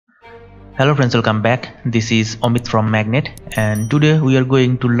Hello friends, welcome back. This is Amit from Magnet, and today we are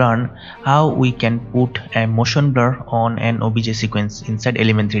going to learn how we can put a motion blur on an OBJ sequence inside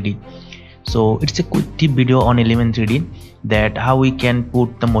Element 3D. So it's a quick tip video on Element 3D that how we can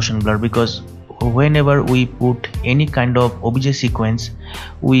put the motion blur, because whenever we put any kind of OBJ sequence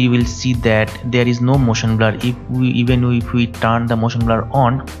we will see that there is no motion blur even if we turn the motion blur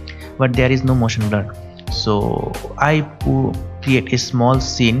on, but there is no motion blur. So I create a small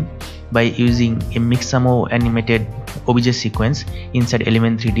scene by using a Mixamo animated OBJ sequence inside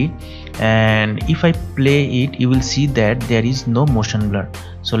Element 3D, and if I play it you will see that there is no motion blur.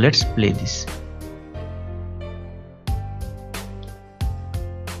 So let's play this.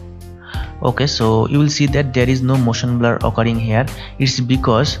 Okay, so you will see that there is no motion blur occurring here. It's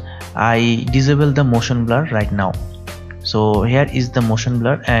because I disable the motion blur right now. So here is the motion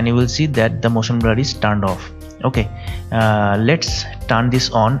blur, and you will see that the motion blur is turned off. Okay, let's turn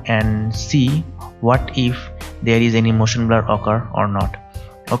this on and see what if there is any motion blur occur or not.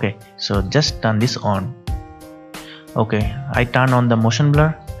 Okay, so just turn this on. Okay, I turn on the motion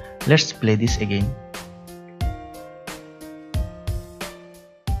blur. Let's play this again.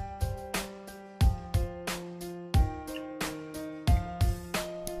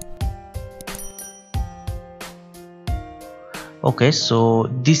 Okay, so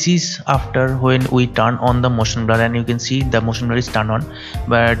this is after when we turn on the motion blur, and you can see the motion blur is turned on,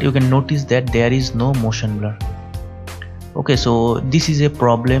 but you can notice that there is no motion blur. Okay, so this is a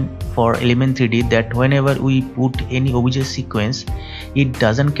problem for Element 3D, that whenever we put any OBJ sequence it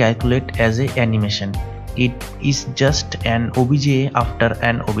doesn't calculate as a animation. It is just an OBJ after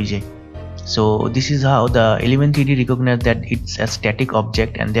an OBJ. So this is how the Element 3D recognizes that it's a static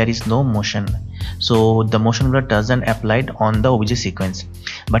object and there is no motion. So the motion blur doesn't apply on the OBJ sequence.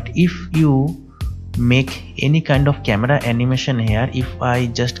 But if you make any kind of camera animation here, if I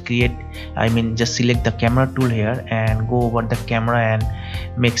just just select the camera tool here and go over the camera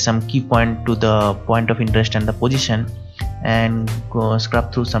and make some key point to the point of interest and the position, and go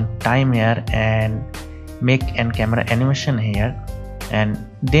scrub through some time here and make an camera animation here, and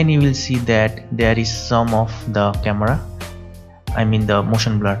then you will see that there is some of the camera, the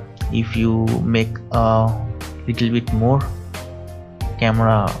motion blur. If you make a little bit more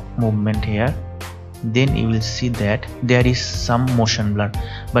camera movement here, then you will see that there is some motion blur,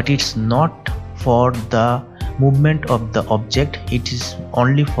 but it's not for the movement of the object, it is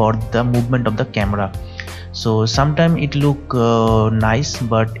only for the movement of the camera. So sometimes it look nice,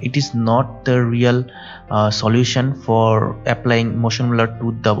 but it is not the real solution for applying motion blur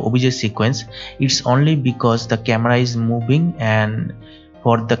to the OBJ sequence. It's only because the camera is moving, and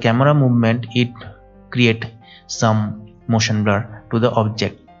for the camera movement it create some motion blur to the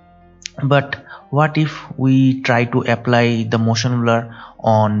object. But what if we try to apply the motion blur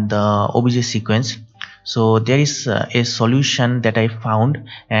on the OBJ sequence? So there is a solution that I found,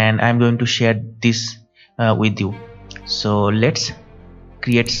 and I'm going to share this with you. So let's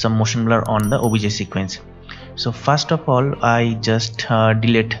create some motion blur on the OBJ sequence. So first of all I just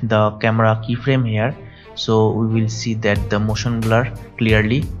delete the camera keyframe here, so we will see that the motion blur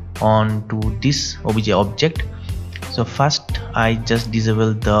clearly onto this OBJ object. So first I just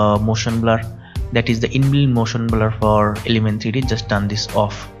disable the motion blur, that is the inbuilt motion blur for Element 3D. Just turn this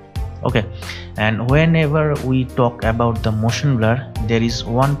off. Okay, and whenever we talk about the motion blur, there is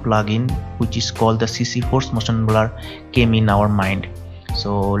one plugin which is called the CC Force Motion Blur came in our mind.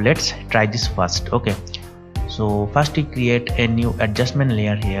 So let's try this first. Okay, so first we create a new adjustment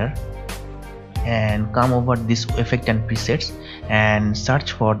layer here and come over this effect and presets and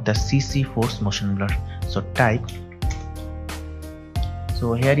search for the CC Force Motion Blur. So type,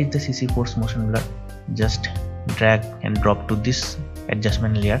 so here is the CC Force Motion Blur. Just drag and drop to this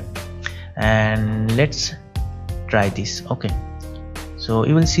adjustment layer, and let's try this. Okay, so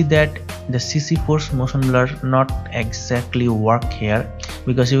you will see that the CC Force Motion Blur not exactly work here,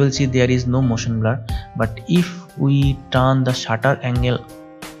 because you will see there is no motion blur. But if we turn the shutter angle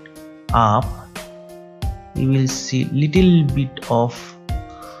up, you will see little bit of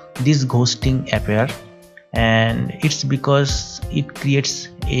this ghosting appear, and it's because it creates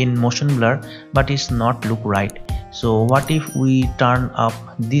a motion blur, but it's not look right. So what if we turn up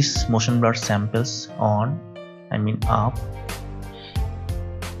this motion blur samples on, up?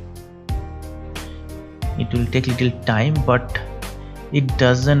 It will take little time, but it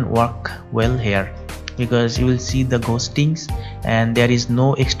doesn't work well here, because you will see the ghostings and there is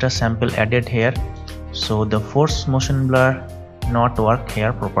no extra sample added here. So the force motion blur not work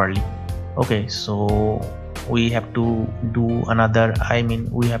here properly. Okay, so we have to do another,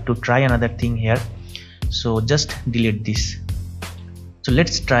 we have to try another thing here. So just delete this. So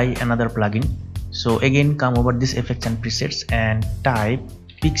let's try another plugin. So again, come over this effects and presets and type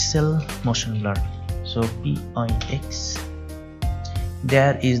pixel motion blur. So PIX,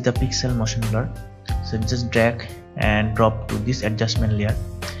 there is the pixel motion blur. So just drag and drop to this adjustment layer,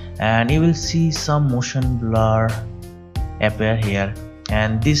 and you will see some motion blur appear here,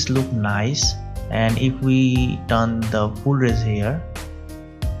 and this look nice. And if we turn the full res here,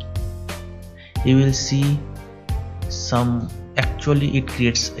 you will see some, actually it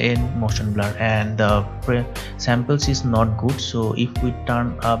creates a motion blur and the samples is not good. So if we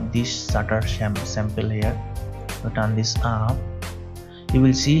turn up this shutter sample here, so turn this up, you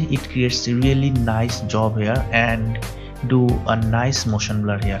will see it creates a really nice job here and do a nice motion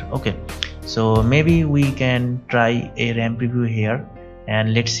blur here. Okay, so maybe we can try a ramp preview here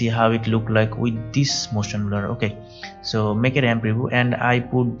and let's see how it look like with this motion blur. Okay, so make a ramp preview and I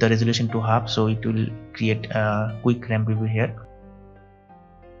put the resolution to half, so it will create a quick ramp preview here.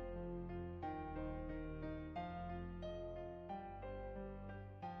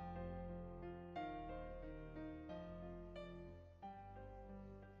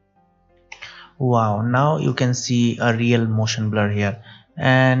 Wow, now you can see a real motion blur here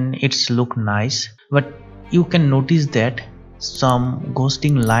and it's look nice, but you can notice that some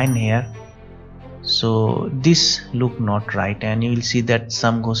ghosting line here. So this look not right, and you will see that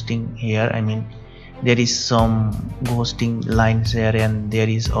some ghosting here, I mean there is some ghosting lines here, and there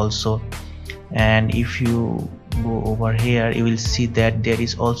is also, and if you go over here you will see that there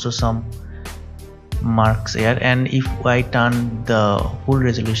is also some marks here. And if I turn the full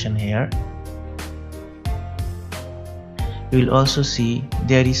resolution here, you will also see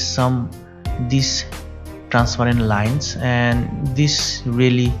there is some this transparent lines, and this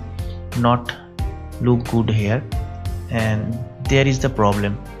really not look good here, and there is the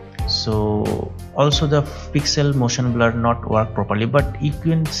problem. So also the pixel motion blur not work properly, but you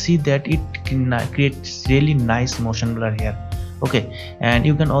can see that it creates really nice motion blur here. Okay, and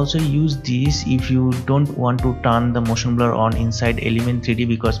you can also use this if you don't want to turn the motion blur on inside element 3D,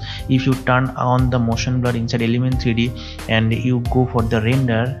 because if you turn on the motion blur inside element 3D and you go for the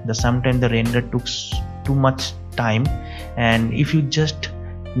render, sometimes the render took too much time, and if you just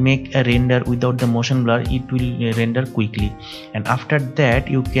make a render without the motion blur, it will render quickly, and after that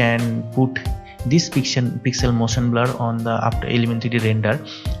you can put this pixel motion blur on the after element 3D render,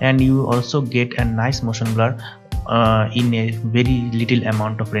 and you also get a nice motion blur in a very little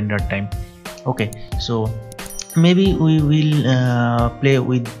amount of render time. Okay, so maybe we will play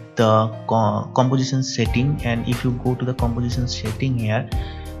with the composition setting, and if you go to the composition setting here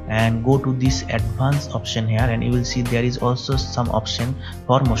and go to this advanced option here, and you will see there is also some option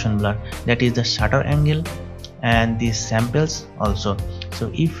for motion blur, that is the shutter angle and these samples also.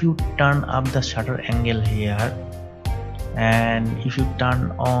 So if you turn up the shutter angle here, and if you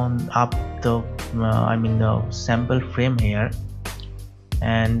turn on up the the sample frame here,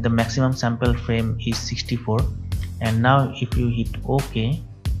 and the maximum sample frame is 64, and now if you hit OK,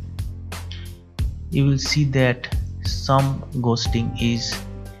 you will see that some ghosting is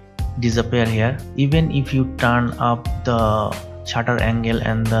disappear here. Even if you turn up the shutter angle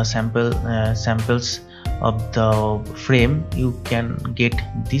and the samples of the frame, you can get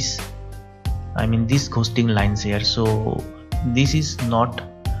this, these ghosting lines here. So this is not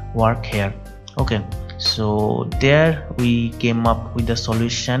work here. Okay, so there we came up with a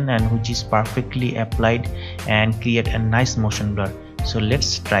solution, and which is perfectly applied and create a nice motion blur. So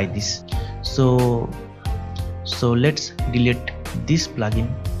let's try this. So let's delete this plugin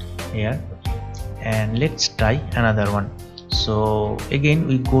here and let's try another one. So again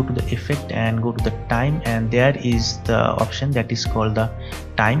we go to the effect and go to the time, and there is the option that is called the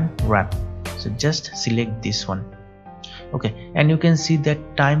time wrap. So just select this one. Okay, and you can see that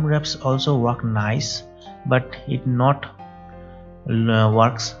time wraps also work nice, but it not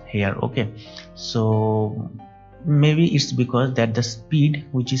works here. Okay, so maybe it's because that the speed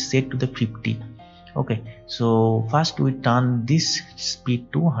which is set to the 50. Okay, so first we turn this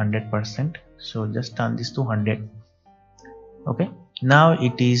speed to 100%. So just turn this to 100. Okay, now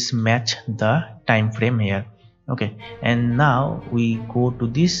it is match the time frame here. Okay, and now we go to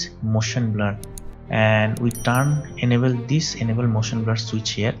this motion blur and we enable motion blur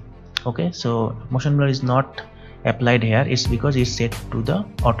switch here. Okay, so motion blur is not applied here, it's because it's set to the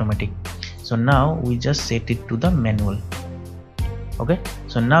automatic. So now we just set it to the manual. Okay,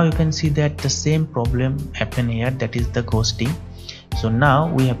 so now you can see that the same problem happen here, that is the ghosting. So now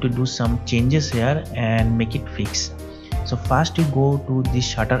we have to do some changes here and make it fix. So first you go to the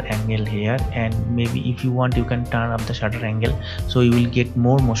shutter angle here, and maybe if you want you can turn up the shutter angle, so you will get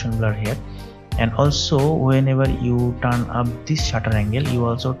more motion blur here. And also whenever you turn up this shutter angle, you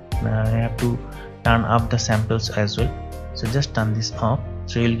also have to turn up the samples as well. So just turn this off,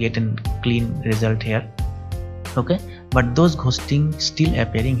 so you'll get a clean result here. Okay, but those ghosting still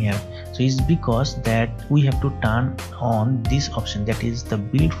appearing here, so it's because that we have to turn on this option, that is the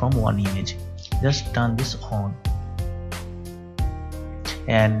build from one image. Just turn this on,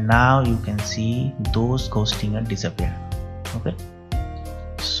 and now you can see those ghosting are disappear. Okay,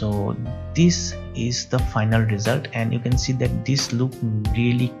 so this is the final result, and you can see that this look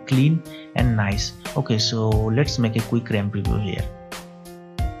really clean and nice. Okay, so let's make a quick ramp review here.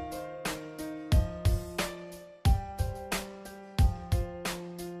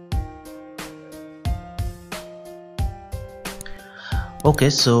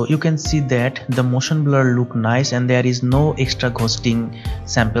 Okay, so you can see that the motion blur look nice and there is no extra ghosting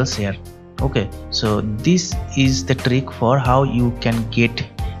samples here. Okay, so this is the trick for how you can get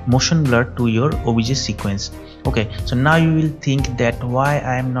motion blur to your OBJ sequence. Okay, so now you will think that why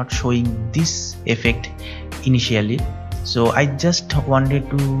I am not showing this effect initially. So I just wanted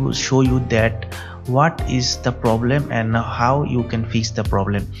to show you that what is the problem and how you can fix the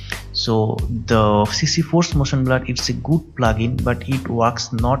problem. So the CC Force motion blur, it's a good plugin, but it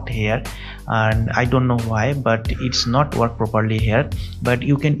works not here, and I don't know why, but it's not work properly here. But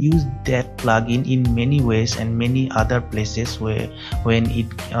you can use that plugin in many ways and many other places where when it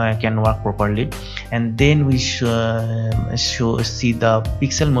can work properly. And then we see the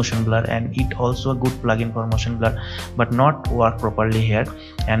pixel motion blur, and it also a good plugin for motion blur, but not work properly here.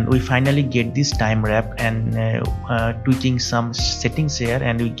 And we finally get this time wrap and tweaking some settings here,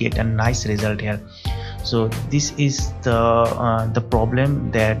 and we get a nice result here. So this is the problem,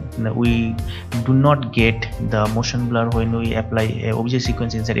 that we do not get the motion blur when we apply a OBJ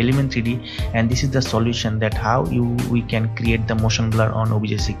sequence inside Element 3D, and this is the solution, that how we can create the motion blur on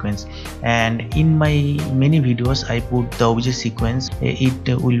OBJ sequence. And in my many videos I put the OBJ sequence. It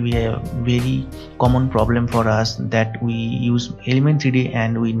will be a very common problem for us, that we use Element 3D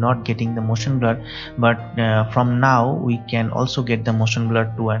and we not getting the motion blur, but from now we can also get the motion blur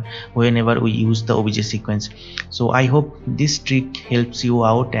to whenever we use the OBJ sequence. So I hope this trick helps you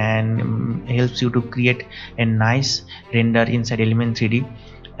out and helps you to create a nice render inside Element 3D.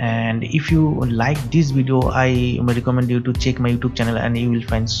 And if you like this video, I recommend you to check my YouTube channel, and you will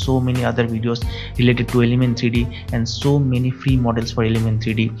find so many other videos related to Element 3D and so many free models for Element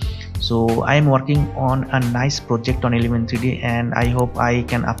 3D. So I am working on a nice project on Element 3D, and I hope I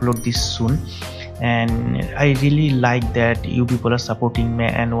can upload this soon. And I really like that you people are supporting me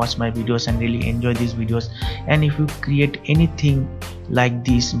and watch my videos and really enjoy these videos. And if you create anything like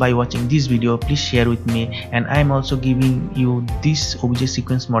this by watching this video, please share with me. And I am also giving you this OBJ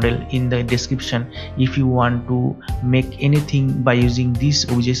sequence model in the description. If you want to make anything by using this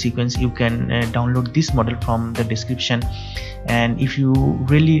OBJ sequence, you can download this model from the description. And if you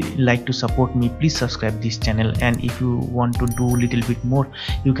really like to support me, please subscribe this channel. And if you want to do little bit more,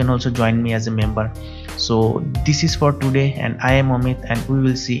 you can also join me as a member. So this is for today, and I am Amit, and we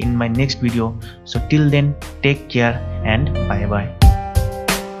will see in my next video. So till then, take care and bye bye.